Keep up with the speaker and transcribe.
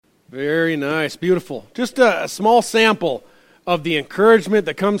Very nice, beautiful. Just a small sample of the encouragement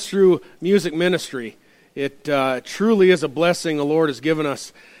that comes through music ministry. It truly is a blessing the Lord has given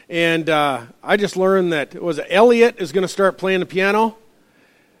us. And I just learned that, Elliot is going to start playing the piano.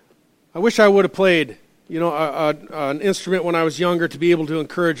 I wish I would have played, an instrument when I was younger to be able to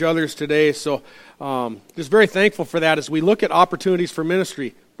encourage others today. So just very thankful for that as we look at opportunities for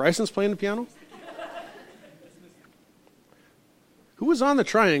ministry. Bryson's playing the piano? Who was on the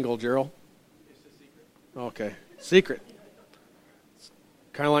triangle, Gerald? It's a secret. Okay, secret.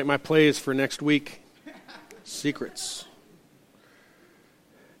 Kind of like my plays for next week. Secrets.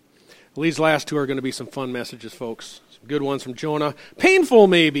 Well, these last two are going to be some fun messages, folks. Some good ones from Jonah. Painful,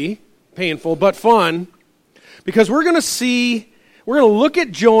 maybe. Painful, but fun. Because we're going to look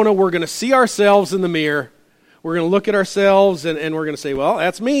at Jonah. We're going to see ourselves in the mirror. We're going to look at ourselves and we're going to say, well,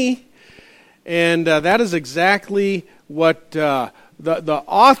 that's me. And that is exactly what the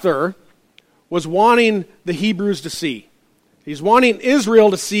author was wanting the Hebrews to see. He's wanting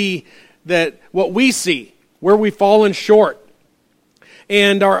Israel to see that what we see, where we've fallen short.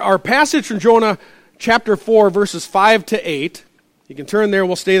 And our passage from Jonah chapter 4, verses 5 to 8, you can turn there,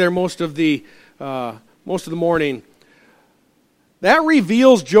 we'll stay there most of the morning. That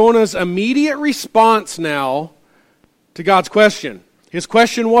reveals Jonah's immediate response now to God's question. His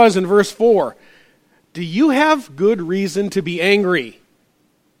question was in verse 4, do you have good reason to be angry?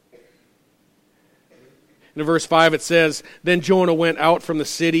 In verse 5 it says, then Jonah went out from the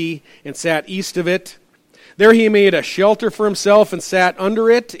city and sat east of it. There he made a shelter for himself and sat under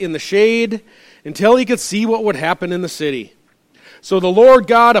it in the shade until he could see what would happen in the city. So the Lord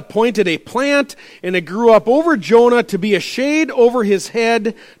God appointed a plant, and it grew up over Jonah to be a shade over his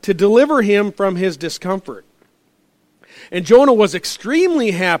head to deliver him from his discomfort. And Jonah was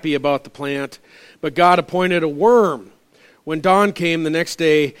extremely happy about the plant, but God appointed a worm when dawn came the next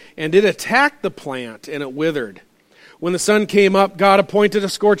day, and it attacked the plant, and it withered. When the sun came up, God appointed a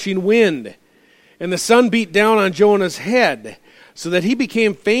scorching wind, and the sun beat down on Jonah's head, so that he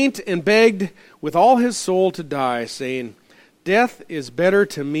became faint and begged with all his soul to die, saying, death is better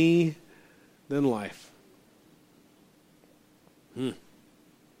to me than life. Well,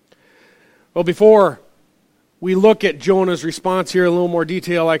 before we look at Jonah's response here in a little more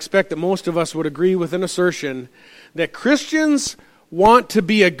detail, I expect that most of us would agree with an assertion that Christians want to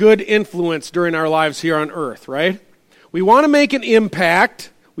be a good influence during our lives here on earth, right? We want to make an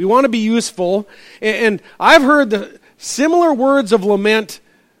impact. We want to be useful. And I've heard the similar words of lament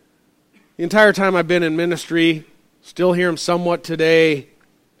the entire time I've been in ministry. Still hear them somewhat today.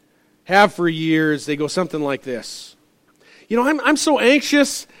 Have for years. They go something like this. I'm so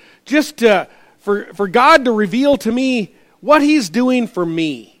anxious just for God to reveal to me what He's doing for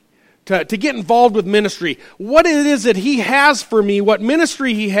me, to get involved with ministry, what it is that He has for me, what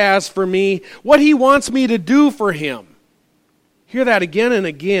ministry He has for me, what He wants me to do for Him. Hear that again and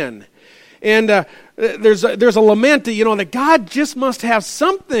again. And there's a lament that God just must have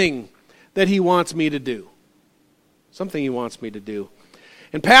something that He wants me to do. Something He wants me to do.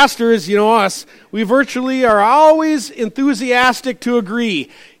 And pastors, us, we virtually are always enthusiastic to agree.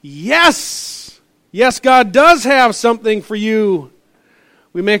 Yes, God does have something for you.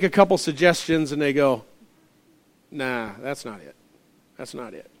 We make a couple suggestions and they go, nah, that's not it. That's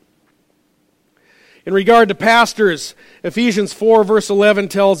not it. In regard to pastors, Ephesians 4 verse 11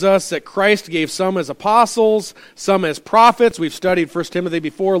 tells us that Christ gave some as apostles, some as prophets. We've studied 1 Timothy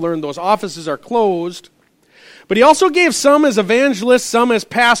before, learned those offices are closed. But He also gave some as evangelists, some as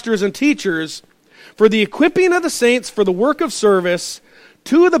pastors and teachers for the equipping of the saints for the work of service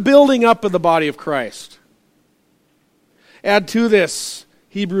to the building up of the body of Christ. Add to this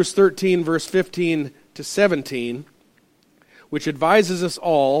Hebrews 13 verse 15 to 17, which advises us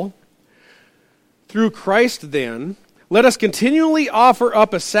all, through Christ then, let us continually offer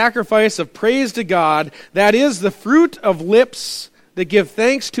up a sacrifice of praise to God, that is the fruit of lips that give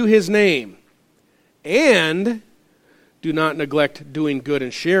thanks to His name. And do not neglect doing good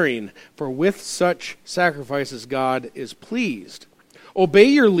and sharing, for with such sacrifices God is pleased. Obey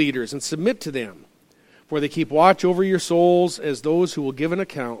your leaders and submit to them, for they keep watch over your souls as those who will give an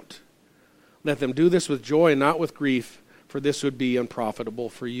account. Let them do this with joy and not with grief, for this would be unprofitable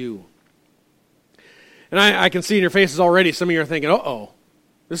for you. And I can see in your faces already, some of you are thinking, uh-oh,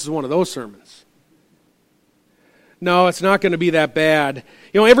 this is one of those sermons. No, it's not going to be that bad.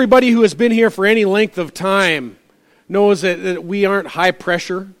 Everybody who has been here for any length of time knows that we aren't high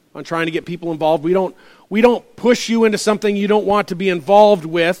pressure on trying to get people involved. We don't push you into something you don't want to be involved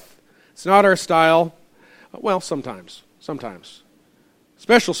with. It's not our style. Well, sometimes.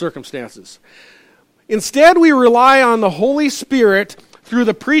 Special circumstances. Instead, we rely on the Holy Spirit through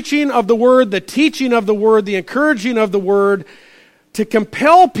the preaching of the Word, the teaching of the Word, the encouraging of the Word, to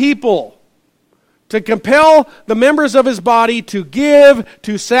compel people, to compel the members of His body to give,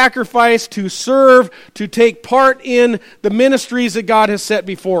 to sacrifice, to serve, to take part in the ministries that God has set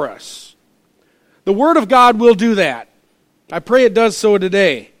before us. The Word of God will do that. I pray it does so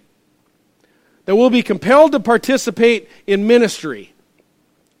today. That we'll be compelled to participate in ministry.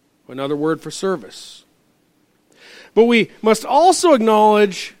 Another word for service. But we must also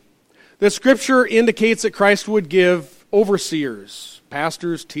acknowledge that Scripture indicates that Christ would give overseers,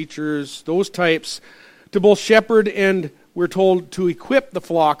 pastors, teachers, those types, to both shepherd and, we're told, to equip the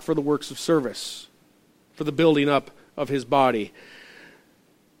flock for the works of service, for the building up of His body.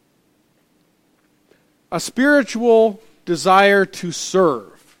 A spiritual desire to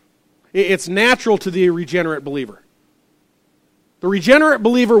serve. It's natural to the regenerate believer. The regenerate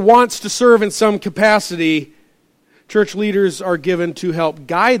believer wants to serve in some capacity. Church leaders are given to help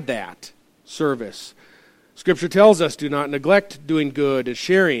guide that service. Scripture tells us, do not neglect doing good and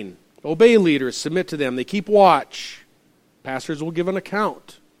sharing. Obey leaders, submit to them. They keep watch. Pastors will give an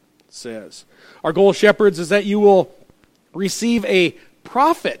account, it says. Our goal, shepherds, is that you will receive a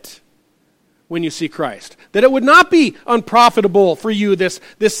profit when you see Christ. That it would not be unprofitable for you, this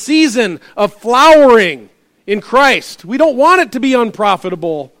season of flowering in Christ. We don't want it to be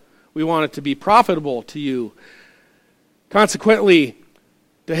unprofitable. We want it to be profitable to you. Consequently,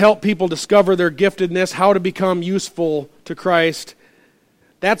 to help people discover their giftedness, how to become useful to Christ,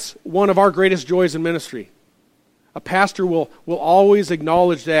 that's one of our greatest joys in ministry. A pastor will always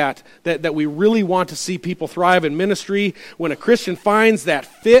acknowledge that we really want to see people thrive in ministry. When a Christian finds that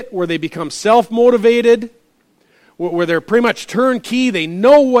fit where they become self-motivated, where they're pretty much turnkey, they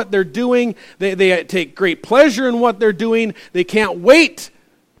know what they're doing, they take great pleasure in what they're doing, they can't wait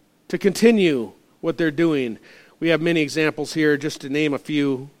to continue what they're doing. We have many examples here, just to name a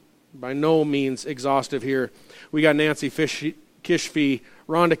few, by no means exhaustive here. We got Nancy Kishfi,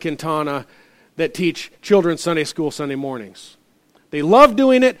 Rhonda Quintana, that teach children's Sunday school Sunday mornings. They love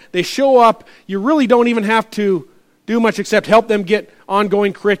doing it. They show up. You really don't even have to do much except help them get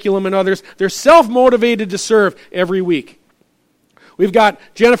ongoing curriculum and others. They're self-motivated to serve every week. We've got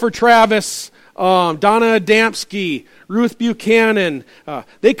Jennifer Travis, Donna Adamski, Ruth Buchanan.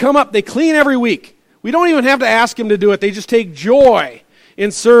 They come up, they clean every week. We don't even have to ask them to do it. They just take joy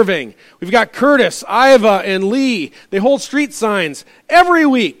in serving. We've got Curtis, Iva, and Lee. They hold street signs every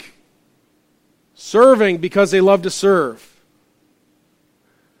week, serving because they love to serve.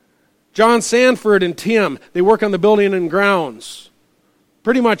 John Sanford and Tim, they work on the building and grounds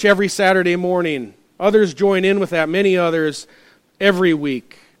pretty much every Saturday morning. Others join in with that, many others every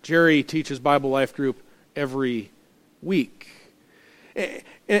week. Jerry teaches Bible Life Group every week.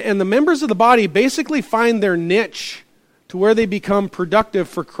 And the members of the body basically find their niche to where they become productive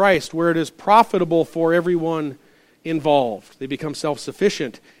for Christ, where it is profitable for everyone involved. They become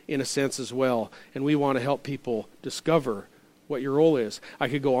self-sufficient in a sense as well, and we want to help people discover what your role is. I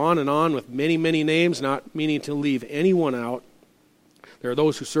could go on and on with many, many names, not meaning to leave anyone out. There are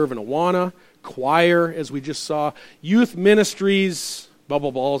those who serve in Awana, choir, as we just saw, youth ministries,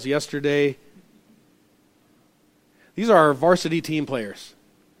 bubble balls yesterday. These are our varsity team players.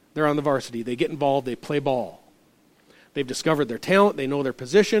 They're on the varsity. They get involved. They play ball. They've discovered their talent. They know their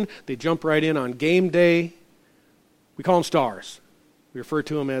position. They jump right in on game day. We call them stars. We refer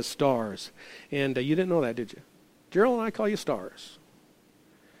to them as stars. And you didn't know that, did you? Gerald and I call you stars.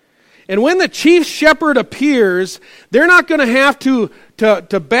 And when the chief shepherd appears, they're not going to have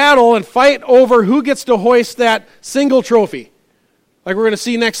to battle and fight over who gets to hoist that single trophy. Like we're going to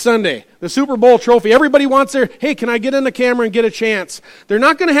see next Sunday, the Super Bowl trophy. Everybody wants their, hey, can I get in the camera and get a chance? They're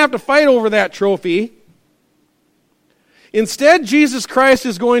not going to have to fight over that trophy. Instead, Jesus Christ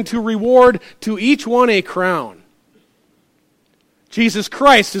is going to reward to each one a crown. Jesus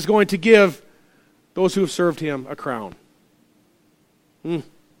Christ is going to give those who have served him a crown. You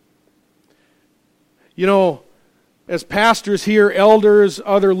know, as pastors here, elders,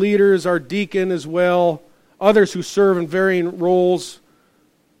 other leaders, our deacon as well, others who serve in varying roles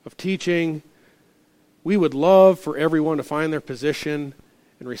of teaching, we would love for everyone to find their position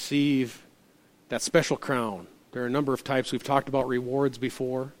and receive that special crown. There are a number of types. We've talked about rewards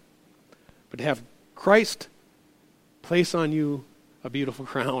before. But to have Christ place on you a beautiful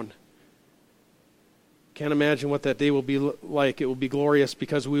crown. Can't imagine what that day will be like. It will be glorious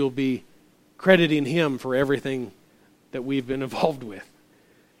because we will be crediting him for everything that we've been involved with.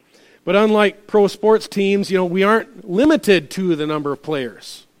 But unlike pro sports teams, we aren't limited to the number of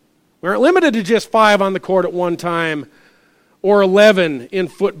players. We aren't limited to just 5 on the court at one time or 11 in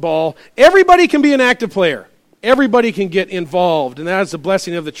football. Everybody can be an active player. Everybody can get involved, and that is the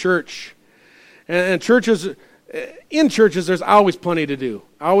blessing of the church. And in churches, there's always plenty to do.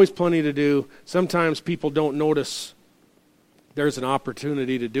 Always plenty to do. Sometimes people don't notice there's an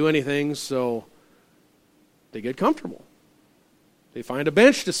opportunity to do anything, so they get comfortable. They find a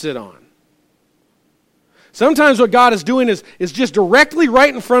bench to sit on. Sometimes what God is doing is just directly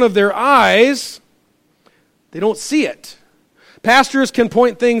right in front of their eyes. They don't see it. Pastors can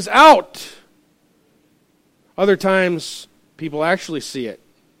point things out. Other times, people actually see it.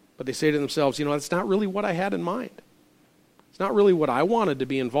 But they say to themselves, that's not really what I had in mind. It's not really what I wanted to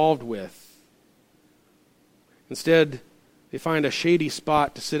be involved with. Instead, they find a shady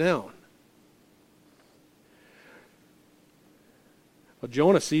spot to sit down. Well,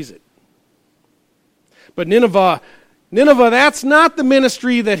 Jonah sees it. But Nineveh, that's not the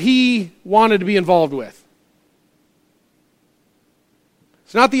ministry that he wanted to be involved with.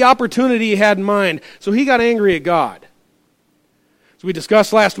 It's not the opportunity he had in mind. So he got angry at God. As we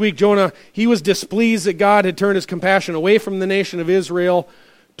discussed last week, Jonah, he was displeased that God had turned his compassion away from the nation of Israel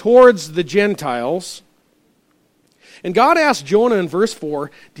towards the Gentiles. And God asked Jonah in verse 4,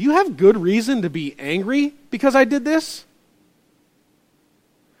 do you have good reason to be angry because I did this?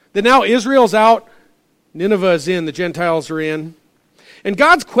 That now Israel's out, Nineveh is in, the Gentiles are in. And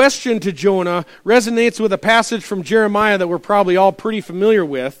God's question to Jonah resonates with a passage from Jeremiah that we're probably all pretty familiar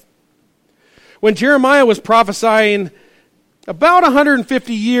with. When Jeremiah was prophesying about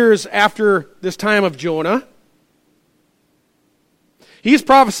 150 years after this time of Jonah, he's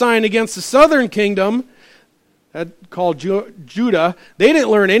prophesying against the southern kingdom called Judah. They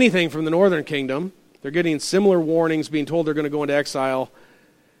didn't learn anything from the northern kingdom. They're getting similar warnings, being told they're going to go into exile.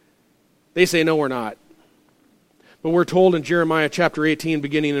 They say, no, we're not. But we're told in Jeremiah chapter 18,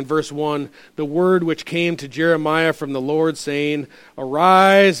 beginning in verse 1, the word which came to Jeremiah from the Lord, saying,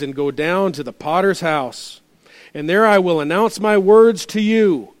 arise and go down to the potter's house, and there I will announce my words to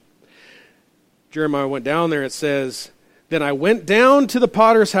you. Jeremiah went down there, it says, then I went down to the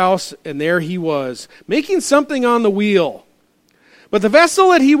potter's house, and there he was, making something on the wheel. But the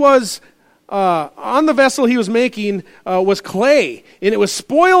vessel that he was on the vessel he was making was clay, and it was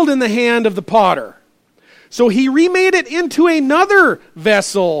spoiled in the hand of the potter. So he remade it into another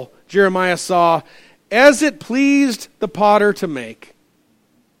vessel, Jeremiah saw, as it pleased the potter to make.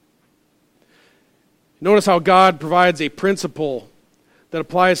 Notice how God provides a principle that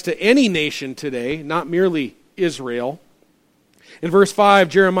applies to any nation today, not merely Israel. In verse 5,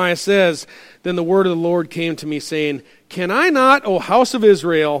 Jeremiah says, then the word of the Lord came to me, saying, can I not, O house of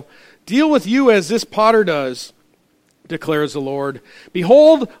Israel, deal with you as this potter does, declares the Lord.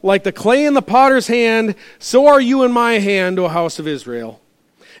 Behold, like the clay in the potter's hand, so are you in my hand, O house of Israel.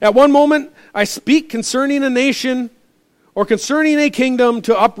 At one moment I speak concerning a nation or concerning a kingdom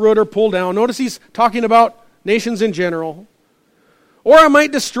to uproot or pull down. Notice he's talking about nations in general. Or I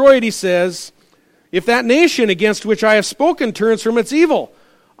might destroy it, he says, if that nation against which I have spoken turns from its evil.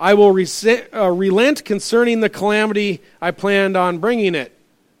 I will relent concerning the calamity I planned on bringing it.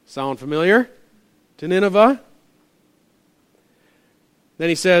 Sound familiar to Nineveh? Then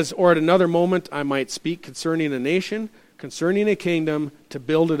he says, or at another moment I might speak concerning a nation, concerning a kingdom, to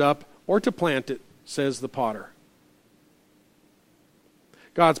build it up or to plant it, says the potter.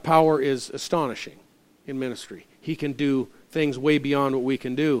 God's power is astonishing in ministry. He can do things way beyond what we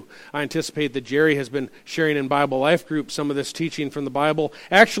can do. I anticipate that Jerry has been sharing in Bible Life Group some of this teaching from the Bible.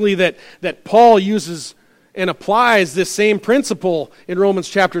 Actually, that Paul uses and applies this same principle in Romans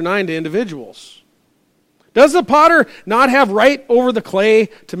chapter 9 to individuals. Does the potter not have right over the clay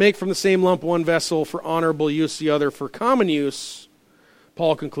to make from the same lump one vessel for honorable use, the other for common use?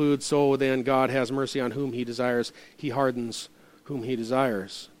 Paul concludes, so then God has mercy on whom he desires. He hardens whom he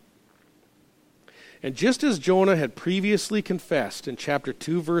desires. And just as Jonah had previously confessed in chapter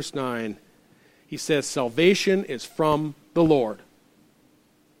 2, verse 9, he says, salvation is from the Lord.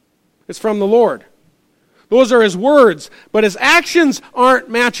 It's from the Lord. Those are his words, but his actions aren't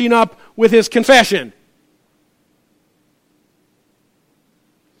matching up with his confession.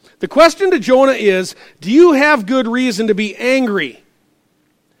 The question to Jonah is, do you have good reason to be angry?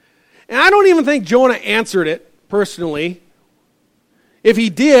 And I don't even think Jonah answered it personally. If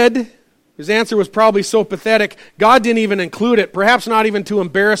he did, his answer was probably so pathetic, God didn't even include it, perhaps not even to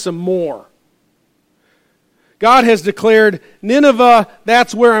embarrass him more. God has declared, Nineveh,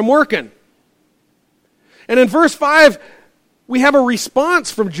 that's where I'm working. And in verse 5, we have a response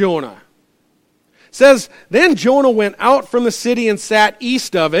from Jonah. It says, then Jonah went out from the city and sat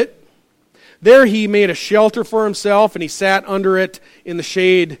east of it. There he made a shelter for himself, and he sat under it in the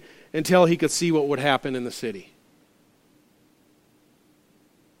shade until he could see what would happen in the city.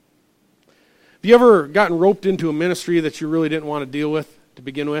 Have you ever gotten roped into a ministry that you really didn't want to deal with to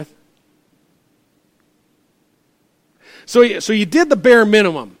begin with? So you did the bare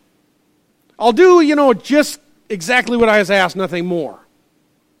minimum. I'll do, just exactly what I was asked, nothing more.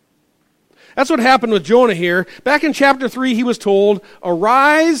 That's what happened with Jonah here. Back in chapter 3, he was told,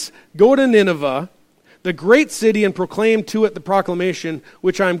 "Arise, go to Nineveh, the great city, and proclaim to it the proclamation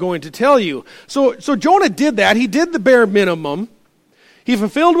which I'm going to tell you." So Jonah did that. He did the bare minimum. He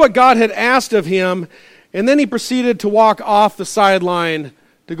fulfilled what God had asked of him, and then he proceeded to walk off the sideline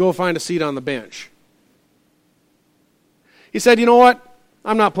to go find a seat on the bench. He said, "You know what?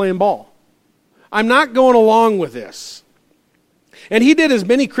 I'm not playing ball. I'm not going along with this." And he did as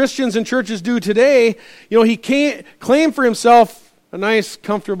many Christians and churches do today. He can't claim for himself a nice,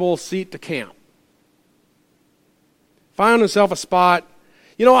 comfortable seat to camp. Found himself a spot.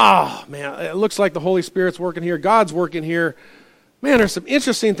 Man, it looks like the Holy Spirit's working here. God's working here. Man, there's some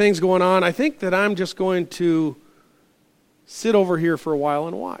interesting things going on. I think that I'm just going to sit over here for a while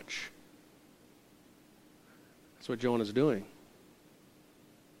and watch. That's what Jonah's doing.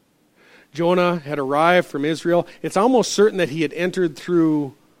 Jonah had arrived from Israel. It's almost certain that he had entered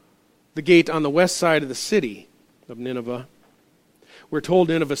through the gate on the west side of the city of Nineveh. We're told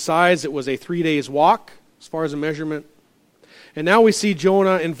Nineveh's size, it was a 3 days walk as far as a measurement. And now we see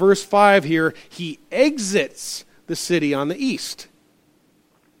Jonah in verse 5 here. He exits the city on the east.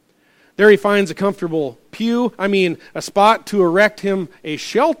 There he finds a comfortable a spot to erect him a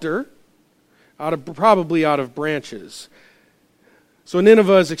shelter, probably out of branches. So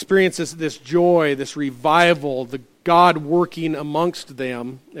Nineveh experiences this joy, this revival, the God working amongst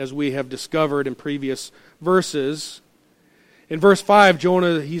them, as we have discovered in previous verses. In verse 5,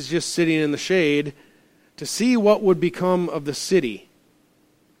 Jonah, he's just sitting in the shade to see what would become of the city.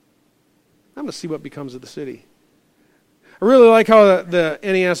 I'm going to see what becomes of the city. I really like how the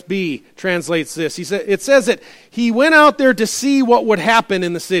NASB translates this. It says that he went out there to see what would happen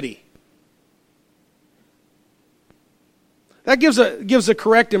in the city. That gives a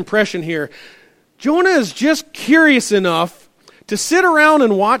correct impression here. Jonah is just curious enough to sit around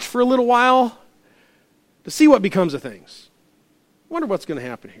and watch for a little while to see what becomes of things. I wonder what's going to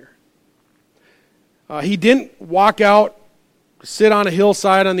happen here. He didn't walk out, sit on a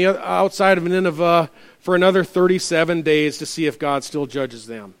hillside on the outside of Nineveh for another 37 days to see if God still judges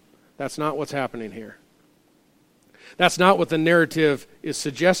them. That's not what's happening here. That's not what the narrative is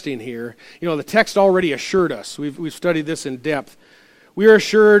suggesting here. The text already assured us. We've studied this in depth. We are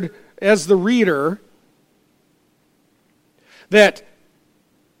assured as the reader that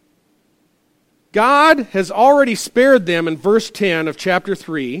God has already spared them in verse 10 of chapter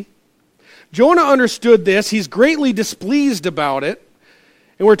 3. Jonah understood this. He's greatly displeased about it.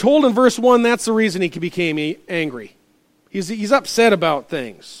 And we're told in verse 1 that's the reason he became angry. He's upset about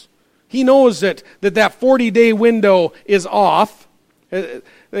things. He knows that 40-day window is off.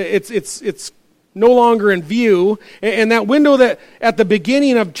 It's no longer in view. And that window that at the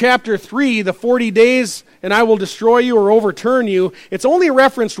beginning of chapter 3, the 40 days, and I will destroy you or overturn you, it's only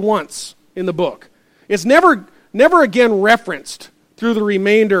referenced once in the book. It's never again referenced through the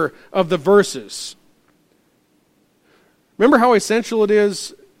remainder of the verses. Remember how essential it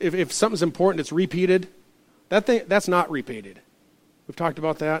is if something's important, it's repeated? That's not repeated. We've talked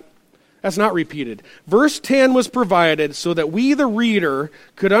about that. That's not repeated. Verse 10 was provided so that we, the reader,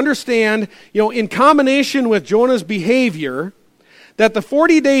 could understand, in combination with Jonah's behavior, that the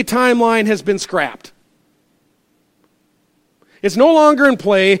 40-day timeline has been scrapped. It's no longer in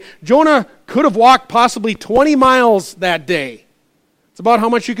play. Jonah could have walked possibly 20 miles that day. It's about how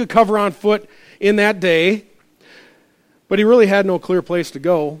much you could cover on foot in that day. But he really had no clear place to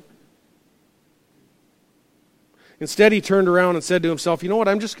go. Instead, he turned around and said to himself, "You know what,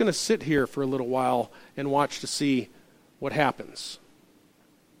 I'm just going to sit here for a little while and watch to see what happens."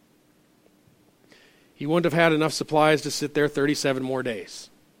 He wouldn't have had enough supplies to sit there 37 more days.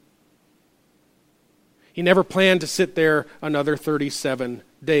 He never planned to sit there another 37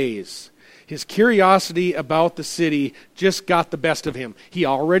 days. His curiosity about the city just got the best of him. He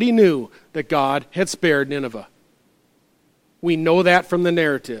already knew that God had spared Nineveh. We know that from the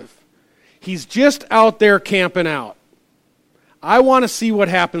narrative. He's just out there camping out. I want to see what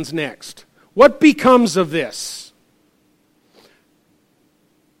happens next. What becomes of this?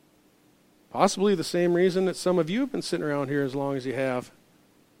 Possibly the same reason that some of you have been sitting around here as long as you have.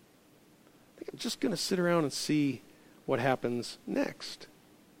 I think I'm just going to sit around and see what happens next.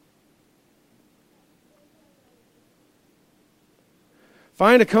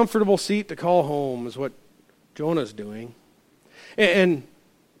 Find a comfortable seat to call home is what Jonah's doing. And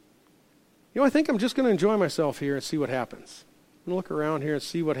I think I'm just going to enjoy myself here and see what happens. I'm going to look around here and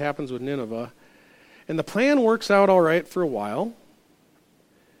see what happens with Nineveh. And the plan works out all right for a while.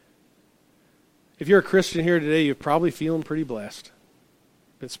 If you're a Christian here today, you're probably feeling pretty blessed.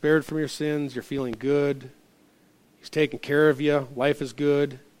 Been spared from your sins, you're feeling good. He's taking care of you, life is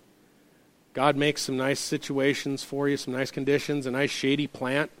good. God makes some nice situations for you, some nice conditions, a nice shady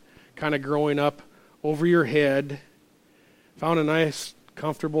plant kind of growing up over your head. Found a nice,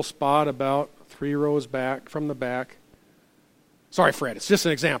 comfortable spot about 3 rows back from the back. Sorry, Fred, it's just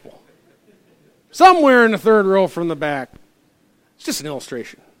an example. Somewhere in the 3rd row from the back. It's just an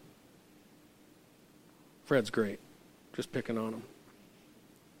illustration. Fred's great. Just picking on him.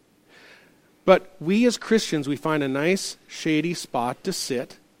 But we as Christians, we find a nice, shady spot to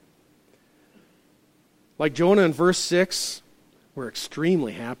sit. Like Jonah in verse 6, we're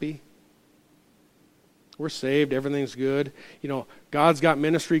extremely happy. We're saved. Everything's good. You know, God's got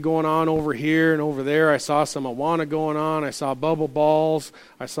ministry going on over here and over there. I saw some Awana going on. I saw bubble balls.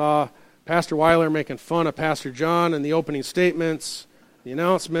 I saw Pastor Weiler making fun of Pastor John in the opening statements, the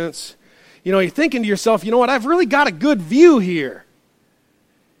announcements. You know, you're thinking to yourself, you know what, I've really got a good view here.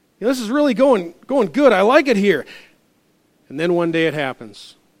 You know, this is really going good. I like it here. And then one day it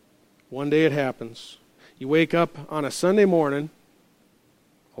happens. One day it happens. You wake up on a Sunday morning,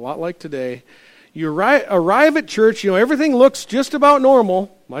 a lot like today. You arrive at church, you know, everything looks just about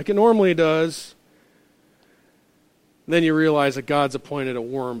normal, like it normally does. And then you realize that God's appointed a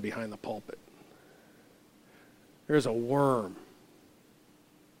worm behind the pulpit. There's a worm.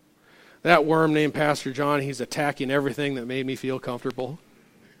 That worm named Pastor John, he's attacking everything that made me feel comfortable.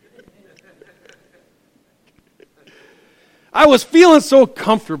 I was feeling so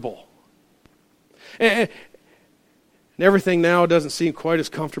comfortable. And everything now doesn't seem quite as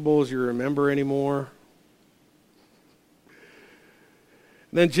comfortable as you remember anymore.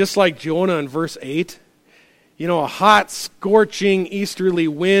 And then just like Jonah in verse 8, you know, a hot, scorching easterly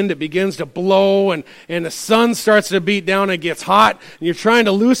wind, it begins to blow and the sun starts to beat down and it gets hot. And you're trying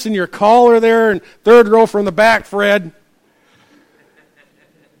to loosen your collar there in 3rd row from the back, Fred.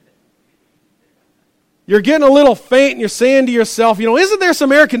 You're getting a little faint and you're saying to yourself, you know, isn't there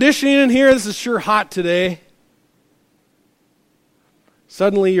some air conditioning in here? This is sure hot today.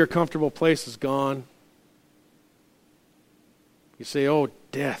 Suddenly your comfortable place is gone. You say, oh,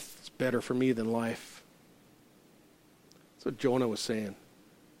 death is better for me than life. That's what Jonah was saying.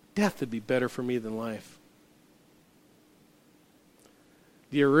 Death would be better for me than life.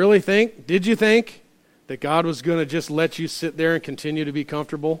 Did you think that God was going to just let you sit there and continue to be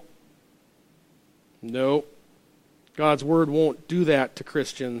comfortable? No. God's word won't do that to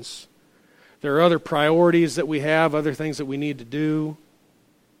Christians. There are other priorities that we have, other things that we need to do,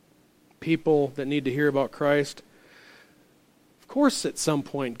 people that need to hear about Christ. Of course, at some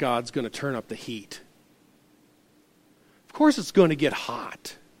point, God's going to turn up the heat. Of course, it's going to get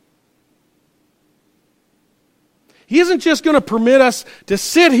hot. He isn't just going to permit us to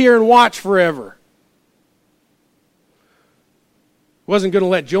sit here and watch forever. He wasn't going to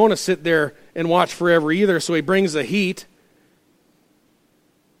let Jonah sit there and watch forever either, so he brings the heat.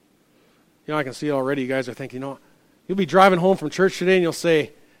 You know, I can see already you guys are thinking, you know, you'll be driving home from church today and you'll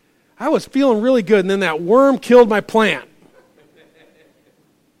say, I was feeling really good, and then that worm killed my plant.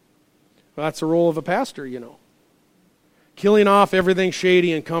 Well, that's the role of a pastor, you know. Killing off everything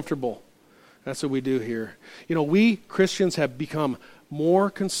shady and comfortable. That's what we do here. You know, we Christians have become more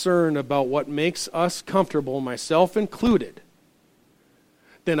concerned about what makes us comfortable, myself included,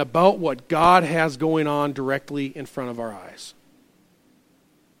 than about what God has going on directly in front of our eyes.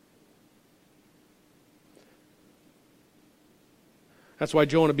 That's why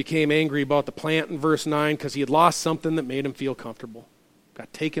Jonah became angry about the plant in verse 9, because he had lost something that made him feel comfortable.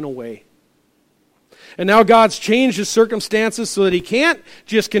 Got taken away. And now God's changed his circumstances so that he can't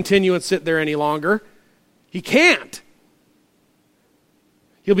just continue and sit there any longer. He can't.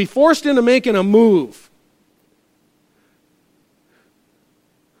 He'll be forced into making a move.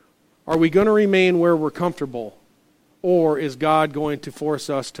 Are we going to remain where we're comfortable? Or is God going to force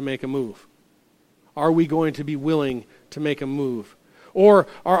us to make a move? Are we going to be willing to make a move? Or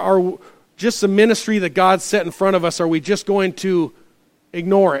are just the ministry that God set in front of us, are we just going to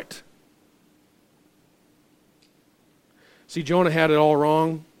ignore it? See, Jonah had it all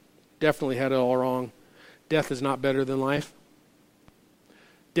wrong. Definitely had it all wrong. Death is not better than life.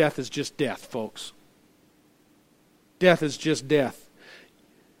 Death is just death, folks. Death is just death.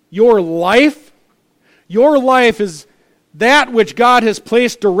 Your life is that which God has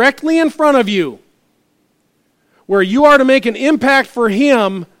placed directly in front of you, where you are to make an impact for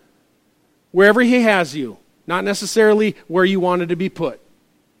Him wherever He has you, not necessarily where you wanted to be put.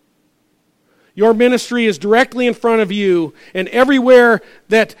 Your ministry is directly in front of you, and everywhere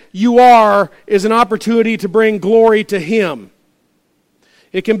that you are is an opportunity to bring glory to Him.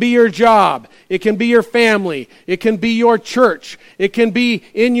 It can be your job. It can be your family. It can be your church. It can be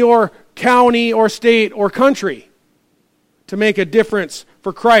in your county or state or country to make a difference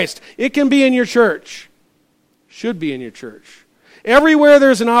for Christ. It can be in your church. Should be in your church. Everywhere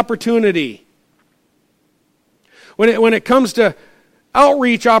there's an opportunity. When it comes to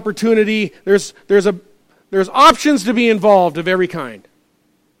outreach opportunity, there's options to be involved of every kind.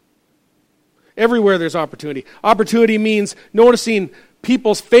 Everywhere there's opportunity. Opportunity means noticing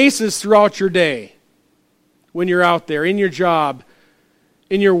people's faces throughout your day when you're out there, in your job,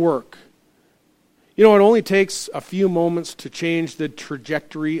 in your work. You know, it only takes a few moments to change the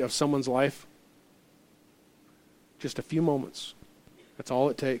trajectory of someone's life. Just a few moments. That's all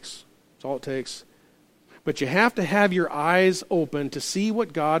it takes. That's all it takes. But you have to have your eyes open to see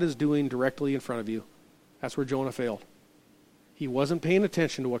what God is doing directly in front of you. That's where Jonah failed. He wasn't paying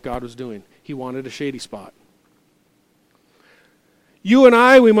attention to what God was doing. He wanted a shady spot. You and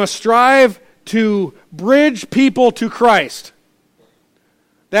I, we must strive to bridge people to Christ.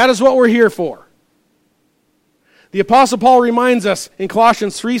 That is what we're here for. The Apostle Paul reminds us in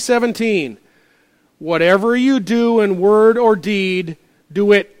Colossians 3:17, whatever you do in word or deed,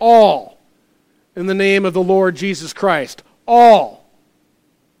 do it all in the name of the Lord Jesus Christ. All.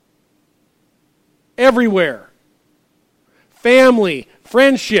 Everywhere. Family,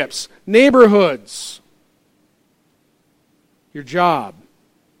 friendships, neighborhoods. Your job.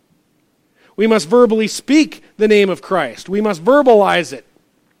 We must verbally speak the name of Christ. We must verbalize it.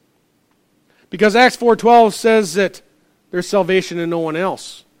 Because Acts 4:12 says that there's salvation in no one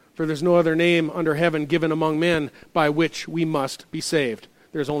else. For there's no other name under heaven given among men by which we must be saved.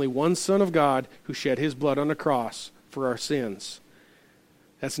 There's only one Son of God who shed His blood on the cross for our sins.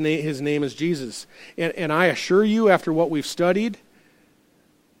 His name is Jesus. And I assure you, after what we've studied,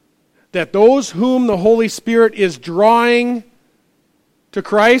 that those whom the Holy Spirit is drawing to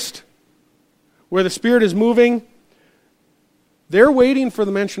Christ, where the Spirit is moving, they're waiting for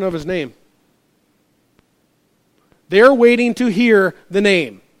the mention of His name. They're waiting to hear the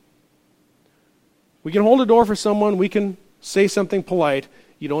name. We can hold a door for someone, we can say something polite.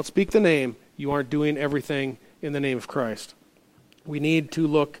 You don't speak the name, you aren't doing everything in the name of Christ. We need to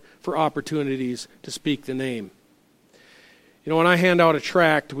look for opportunities to speak the name. You know, when I hand out a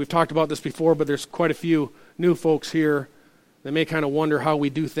tract, we've talked about this before, but there's quite a few new folks here. They may kind of wonder how we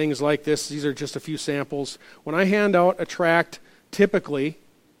do things like this. These are just a few samples. When I hand out a tract, typically,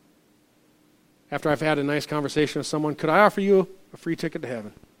 after I've had a nice conversation with someone, could I offer you a free ticket to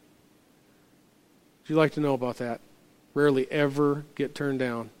heaven? Would you like to know about that? Rarely ever get turned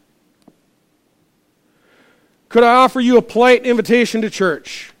down. Could I offer you a polite invitation to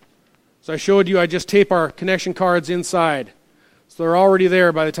church? As I showed you, I just tape our connection cards inside. So they're already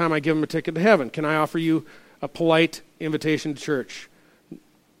there by the time I give them a ticket to heaven. Can I offer you a polite invitation to church?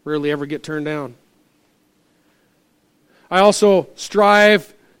 Rarely ever get turned down. I also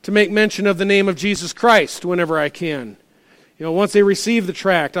strive to make mention of the name of Jesus Christ whenever I can. You know, once they receive the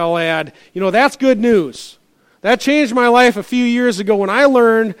tract, I'll add, that's good news. That changed my life a few years ago when I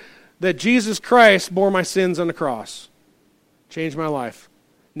learned that Jesus Christ bore my sins on the cross. Changed my life.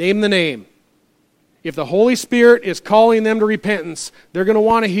 Name the name. If the Holy Spirit is calling them to repentance, they're going to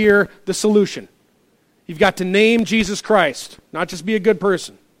want to hear the solution. You've got to name Jesus Christ, not just be a good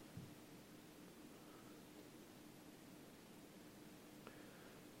person.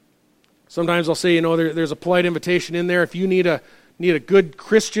 Sometimes I'll say, there's a polite invitation in there. If you need a good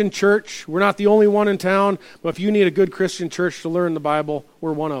Christian church, we're not the only one in town, but if you need a good Christian church to learn the Bible,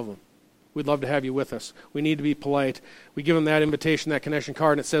 we're one of them. We'd love to have you with us. We need to be polite. We give them that invitation, that connection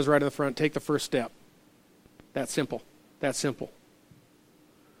card, and it says right in the front, take the first step. That's simple. That's simple.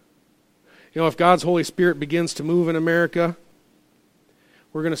 If God's Holy Spirit begins to move in America,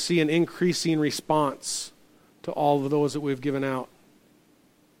 we're going to see an increasing response to all of those that we've given out.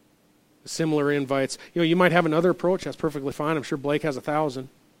 Similar invites. You might have another approach. That's perfectly fine. I'm sure Blake has 1,000.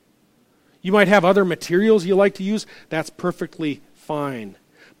 You might have other materials you like to use. That's perfectly fine.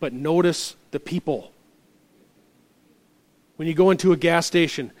 But notice the people. When you go into a gas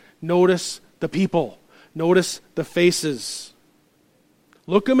station, notice the people. Notice the faces.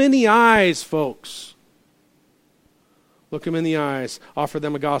 Look them in the eyes, folks. Look them in the eyes. Offer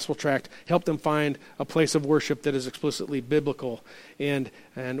them a gospel tract. Help them find a place of worship that is explicitly biblical. And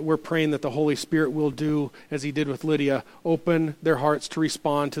we're praying that the Holy Spirit will do, as He did with Lydia, open their hearts to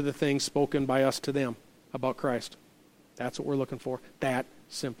respond to the things spoken by us to them about Christ. That's what we're looking for. That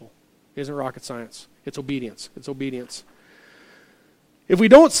simple. It isn't rocket science. It's obedience. It's obedience. If we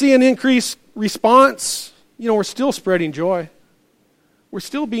don't see an increased response, we're still spreading joy. We're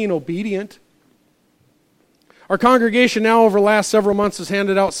still being obedient. Our congregation now over the last several months has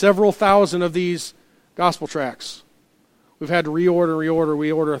handed out several thousand of these gospel tracts. We've had to reorder.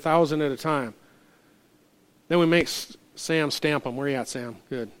 We order 1,000 at a time. Then we make Sam stamp them. Where are you at, Sam?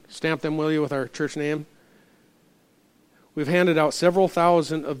 Good. Stamp them, will you, with our church name? We've handed out several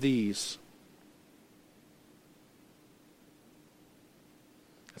thousand of these.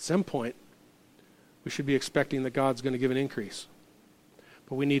 At some point, we should be expecting that God's going to give an increase.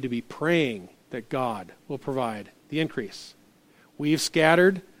 But we need to be praying that God will provide the increase. We've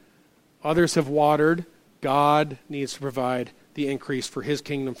scattered, others have watered. God needs to provide the increase for His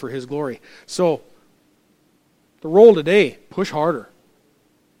kingdom, for His glory. So, the role today, push harder.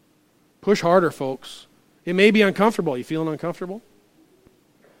 Push harder, folks. It may be uncomfortable. You feeling uncomfortable?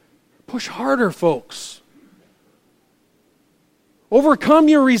 Push harder, folks. Overcome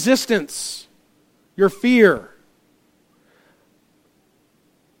your resistance, your fear.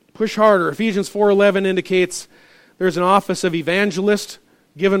 Push harder. Ephesians 4:11 indicates there's an office of evangelist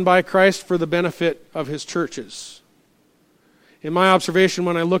given by Christ for the benefit of His churches. In my observation,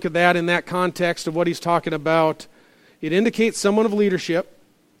 when I look at that in that context of what he's talking about, it indicates someone of leadership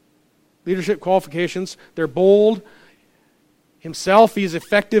qualifications. They're bold. Himself, he's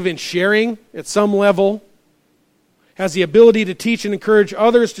effective in sharing at some level. Has the ability to teach and encourage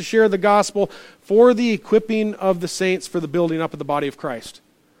others to share the gospel for the equipping of the saints for the building up of the body of Christ.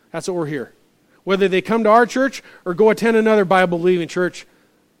 That's what we're here. Whether they come to our church or go attend another Bible-believing church,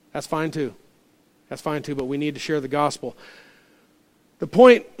 that's fine too. That's fine too, but we need to share the gospel. The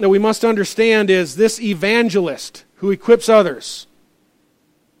point that we must understand is this evangelist who equips others,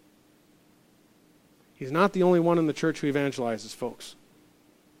 he's not the only one in the church who evangelizes, folks.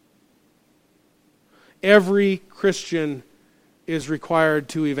 Every Christian is required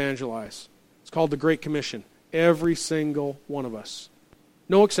to evangelize. It's called the Great Commission. Every single one of us.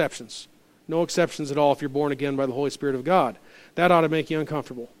 No exceptions. No exceptions at all if you're born again by the Holy Spirit of God. That ought to make you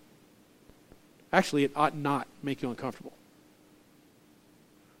uncomfortable. Actually, it ought not make you uncomfortable.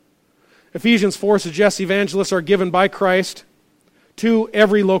 Ephesians 4 suggests evangelists are given by Christ to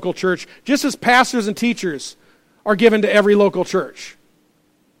every local church, just as pastors and teachers are given to every local church.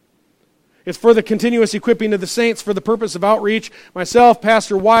 It's for the continuous equipping of the saints for the purpose of outreach. Myself,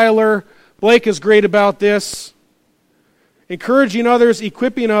 Pastor Weiler, Blake is great about this. Encouraging others,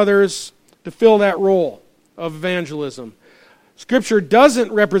 equipping others to fill that role of evangelism. Scripture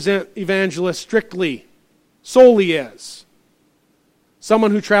doesn't represent evangelists strictly, solely as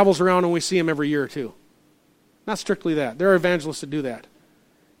someone who travels around and we see him every year or two. Not strictly that. There are evangelists that do that.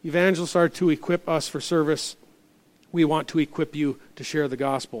 Evangelists are to equip us for service. We want to equip you to share the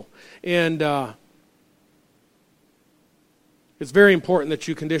gospel. And it's very important that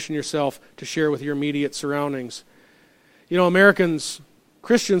you condition yourself to share with your immediate surroundings. You know, Americans,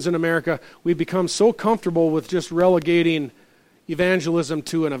 Christians in America, we've become so comfortable with just relegating evangelism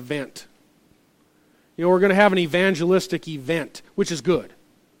to an event. You know, we're going to have an evangelistic event, which is good.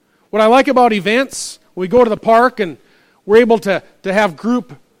 What I like about events, when we go to the park and we're able to have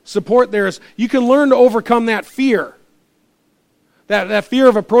group support there, is you can learn to overcome that fear. That fear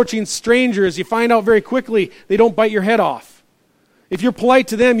of approaching strangers. You find out very quickly they don't bite your head off. If you're polite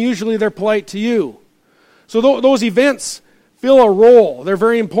to them, usually they're polite to you. So those events fill a role. They're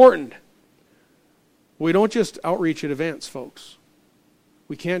very important. We don't just outreach at events, folks.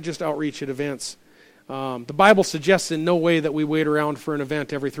 We can't just outreach at events. The Bible suggests in no way that we wait around for an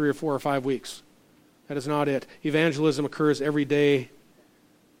event every 3 or 4 or 5 weeks. That is not it. Evangelism occurs every day.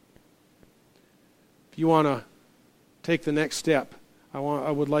 If you want to take the next step, I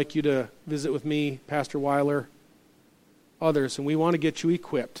would like you to visit with me, Pastor Weiler, others, and we want to get you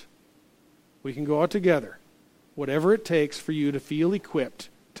equipped. We can go out together. Whatever it takes for you to feel equipped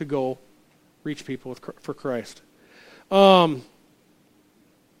to go reach people for Christ. That's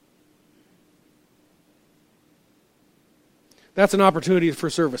an opportunity for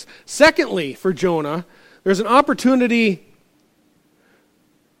service. Secondly, for Jonah, there's an opportunity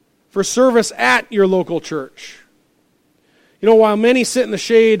for service at your local church. You know, while many sit in the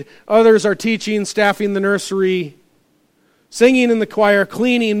shade, others are teaching, staffing the nursery, singing in the choir,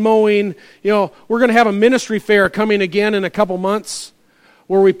 cleaning, mowing. You know, we're going to have a ministry fair coming again in a couple months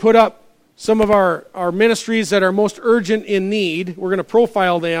where we put up some of our ministries that are most urgent in need. We're going to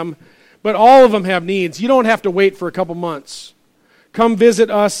profile them, but all of them have needs. You don't have to wait for a couple months. Come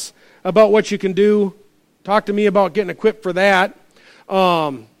visit us about what you can do. Talk to me about getting equipped for that.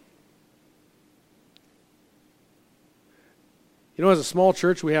 You know, as a small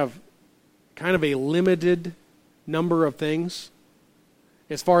church, we have kind of a limited number of things.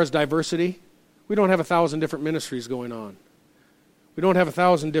 as far as diversity, we don't have 1,000 different ministries going on. We don't have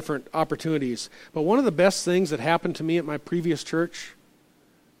 1,000 different opportunities. But one of the best things that happened to me at my previous church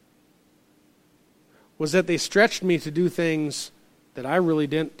was that they stretched me to do things that I really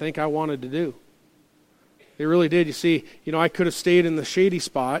didn't think I wanted to do. They really did. You see, I could have stayed in the shady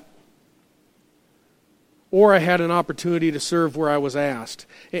spot, or I had an opportunity to serve where I was asked.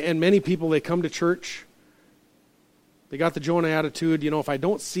 And many people, they come to church, they got the Jonah attitude, if I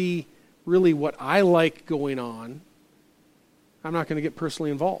don't see really what I like going on, I'm not going to get personally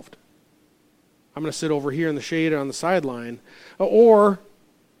involved. I'm going to sit over here in the shade on the sideline. Or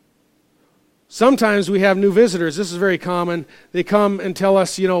sometimes we have new visitors. This is very common. They come and tell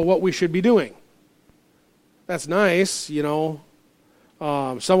us, what we should be doing. That's nice, Some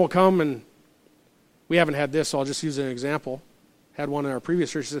will come and we haven't had this, so I'll just use an example. Had one in our previous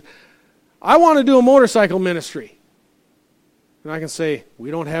church. He said, I want to do a motorcycle ministry. And I can say,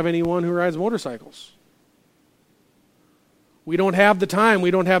 we don't have anyone who rides motorcycles. We don't have the time.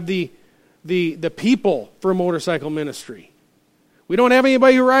 We don't have the people for motorcycle ministry. We don't have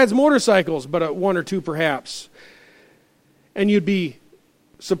anybody who rides motorcycles, but one or two perhaps. And you'd be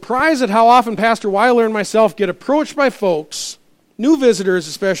surprised at how often Pastor Weiler and myself get approached by folks, new visitors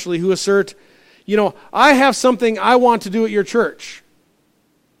especially, who assert, I have something I want to do at your church.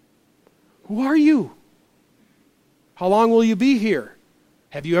 Who are you? How long will you be here?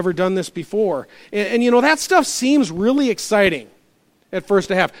 Have you ever done this before? And that stuff seems really exciting at first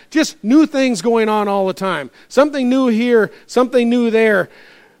to have. Just new things going on all the time. Something new here, something new there.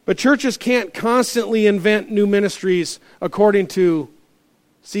 But churches can't constantly invent new ministries according to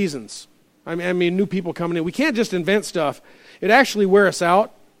seasons. I mean, new people coming in. We can't just invent stuff. It'd actually wear us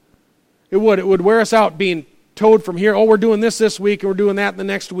out. It would wear us out being towed from here. Oh, we're doing this week, and we're doing that the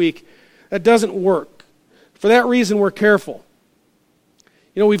next week. That doesn't work. For that reason, we're careful.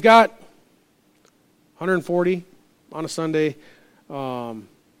 We've got 140 on a Sunday.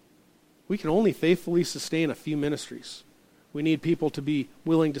 We can only faithfully sustain a few ministries. We need people to be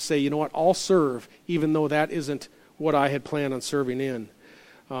willing to say, you know what, I'll serve, even though that isn't what I had planned on serving in.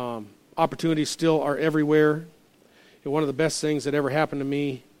 Opportunities still are everywhere. One of the best things that ever happened to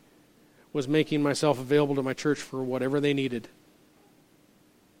me was making myself available to my church for whatever they needed.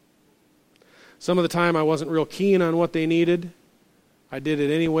 Some of the time I wasn't real keen on what they needed. I did it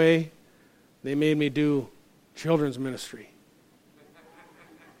anyway. They made me do children's ministry.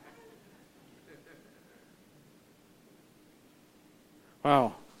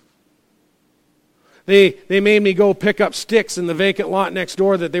 Wow. They made me go pick up sticks in the vacant lot next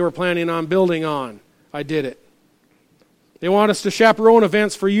door that they were planning on building on. I did it. They want us to chaperone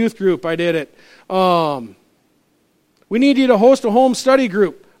events for youth group. I did it. We need you to host a home study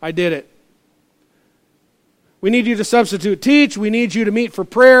group. I did it. We need you to substitute teach. We need you to meet for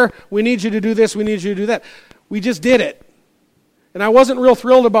prayer. We need you to do this. We need you to do that. We just did it. And I wasn't real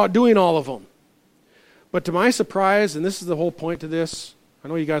thrilled about doing all of them. But to my surprise, and this is the whole point to this, I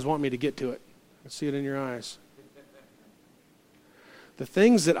know you guys want me to get to it. I see it in your eyes. The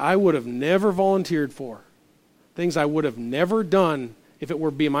things that I would have never volunteered for, things I would have never done if it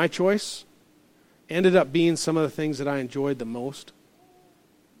were be my choice, ended up being some of the things that I enjoyed the most.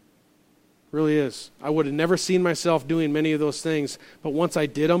 Really is. I would have never seen myself doing many of those things, but once I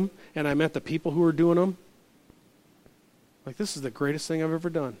did them and I met the people who were doing them, this is the greatest thing I've ever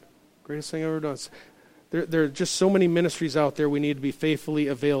done. Greatest thing I've ever done. There are just so many ministries out there we need to be faithfully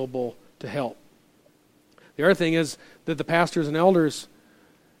available to help. The other thing is that the pastors and elders,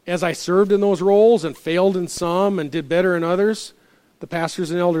 as I served in those roles and failed in some and did better in others, the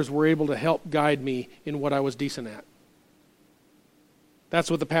pastors and elders were able to help guide me in what I was decent at. That's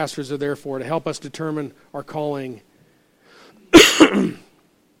what the pastors are there for, to help us determine our calling.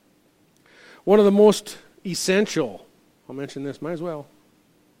 One of the most essential, I'll mention this, might as well.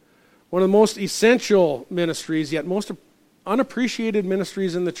 One of the most essential ministries, yet most unappreciated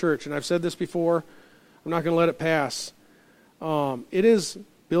ministries in the church, and I've said this before, I'm not going to let it pass. It is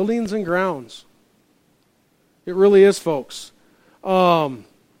buildings and grounds. It really is, folks.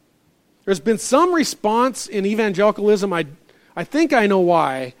 There's been some response in evangelicalism, I think I know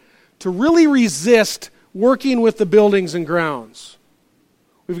why, to really resist working with the buildings and grounds.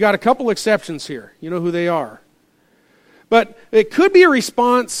 We've got a couple exceptions here. You know who they are. But it could be a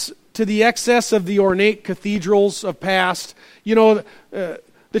response to the excess of the ornate cathedrals of past. The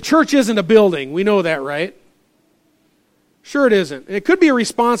church isn't a building. We know that, right? Sure it isn't. It could be a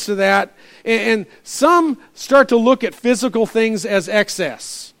response to that. And some start to look at physical things as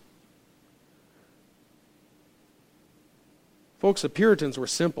excess. Folks, the Puritans were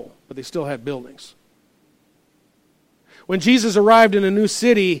simple, but they still had buildings. When Jesus arrived in a new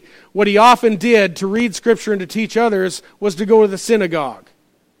city, what he often did to read Scripture and to teach others was to go to the synagogue.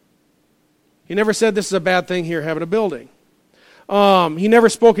 He never said this is a bad thing here, having a building. He never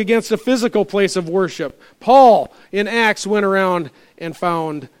spoke against a physical place of worship. Paul, in Acts, went around and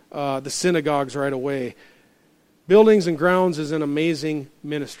found the synagogues right away. Buildings and grounds is an amazing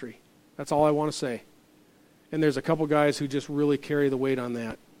ministry. That's all I want to say. And there's a couple guys who just really carry the weight on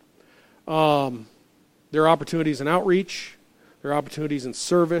that. There are opportunities in outreach. There are opportunities in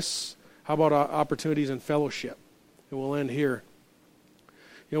service. How about opportunities in fellowship? And we'll end here.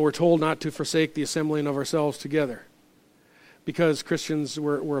 We're told not to forsake the assembling of ourselves together, because Christians,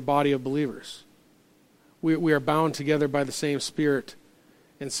 we're a body of believers. We are bound together by the same Spirit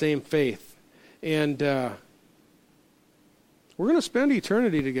and same faith. And we're going to spend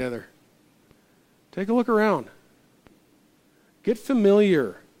eternity together. Take a look around. Get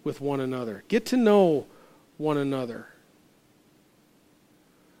familiar with one another. Get to know one another.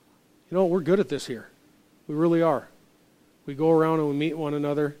 We're good at this here. We really are. We go around and we meet one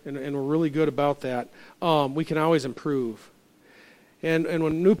another, and we're really good about that. We can always improve. And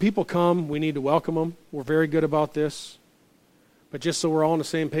when new people come, we need to welcome them. We're very good about this. But just so we're all on the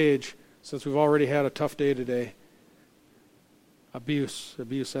same page, since we've already had a tough day today, abuse,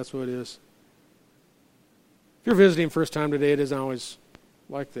 that's what it is. If you're visiting first time today, it isn't always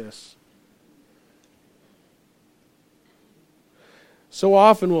like this. So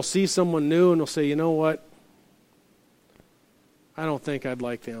often we'll see someone new and we'll say, you know what? I don't think I'd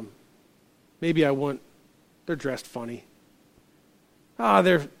like them. Maybe I wouldn't. They're dressed funny. I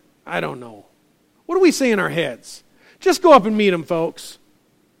don't know. What do we say in our heads? Just go up and meet them, folks.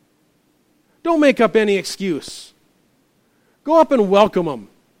 Don't make up any excuse. Go up and welcome them.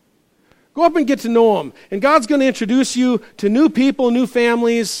 Go up and get to know them. And God's going to introduce you to new people, new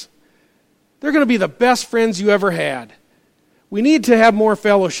families. They're going to be the best friends you ever had. We need to have more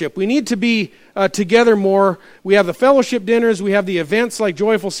fellowship. We need to be together more. We have the fellowship dinners. We have the events like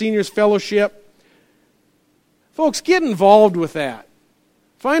Joyful Seniors Fellowship. Folks, get involved with that.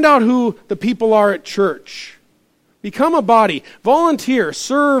 Find out who the people are at church. Become a body. Volunteer.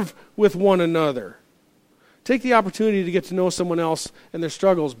 Serve with one another. Take the opportunity to get to know someone else and their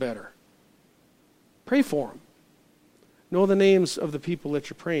struggles better. Pray for them. Know the names of the people that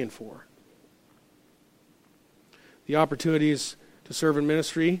you're praying for. The opportunities to serve in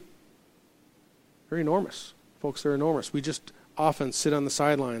ministry, they're enormous. Folks, they're enormous. We just often sit on the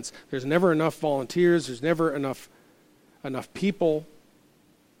sidelines. There's never enough volunteers. There's never enough people.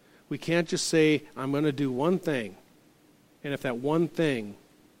 We can't just say, I'm going to do one thing. And if that one thing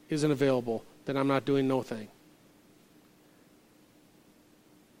isn't available, then I'm not doing no thing.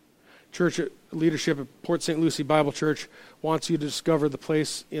 Church leadership at Port St. Lucie Bible Church wants you to discover the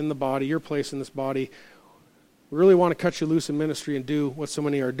place in the body, your place in this body. We really want to cut you loose in ministry and do what so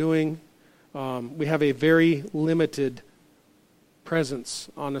many are doing. We have a very limited presence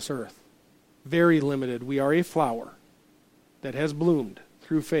on this earth. Very limited. We are a flower that has bloomed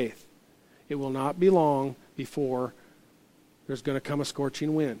through faith. It will not be long before there's going to come a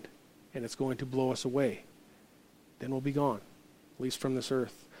scorching wind, and it's going to blow us away. Then we'll be gone, at least from this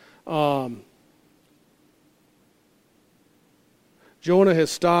earth. Jonah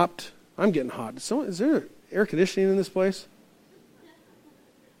has stopped. I'm getting hot. Is there air conditioning in this place?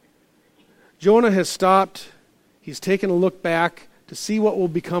 Jonah has stopped. He's taken a look back to see what will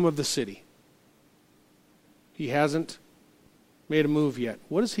become of the city. He hasn't made a move yet.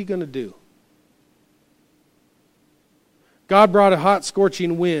 What is he going to do? God brought a hot,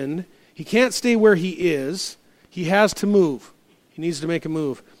 scorching wind. He can't stay where he is. He has to move. He needs to make a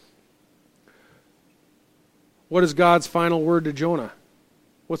move. What is God's final word to Jonah?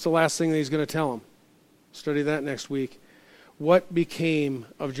 What's the last thing that he's going to tell him? Study that next week. What became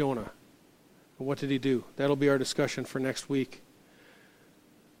of Jonah? What did he do? That'll be our discussion for next week.